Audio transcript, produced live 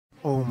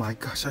my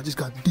gosh, I just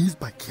got dissed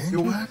by Kendrick.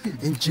 Yo, what happened?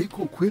 And J.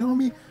 Cole quit on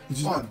me? You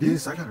just got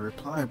this, I gotta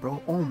reply,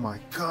 bro. Oh my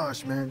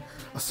gosh, man.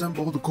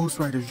 Assemble all the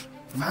ghostwriters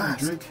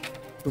fast. Drake?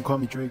 Don't call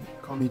me Drake.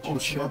 Call me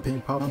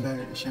Champagne Poppy. My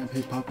bad,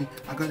 Champagne Poppy.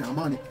 I got it, I'm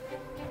on it.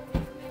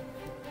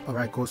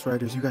 Alright,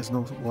 ghostwriters, you guys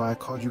know why I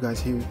called you guys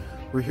here.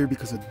 We're here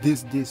because of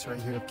this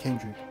right here of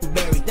Kendrick.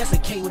 That's a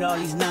K with all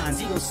these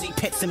nines. You gon' see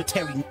Pet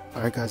Cemetery.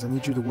 Alright guys, I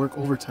need you to work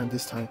overtime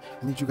this time.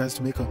 I need you guys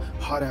to make a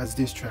hot ass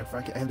diss track so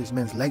I can end this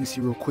man's legacy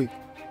real quick.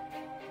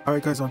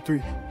 Alright guys, on 3.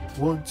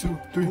 1, 2,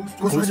 3.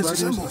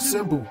 Ghostwriters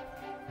assemble.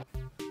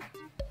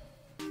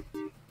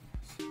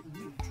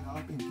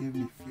 Drop and give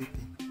me 50.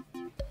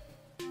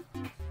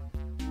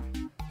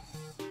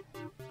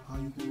 How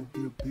you gonna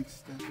be a big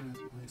stacker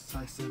with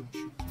size 7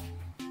 shoes?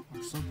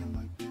 Or something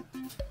like that.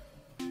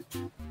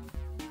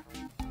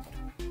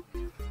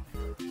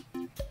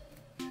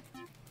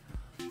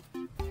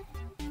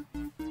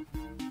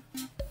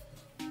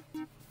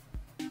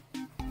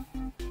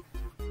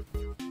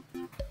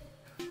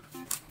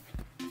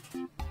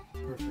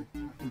 Perfect.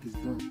 I think it's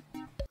done.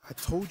 I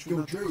told you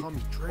not to call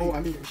me Drake. Oh,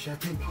 I mean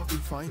Champagne Poppy.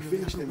 Finally,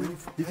 Finish it, man.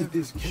 You did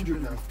this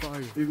Kendrick now.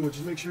 Fire. There you go.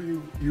 Just make sure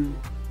you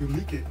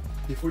leak it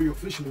before you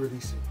officially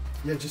release it.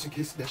 Yeah, just in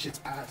case that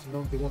shit's ass. You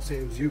know, they won't say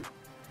it was you.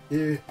 Yeah,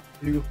 here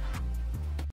you go.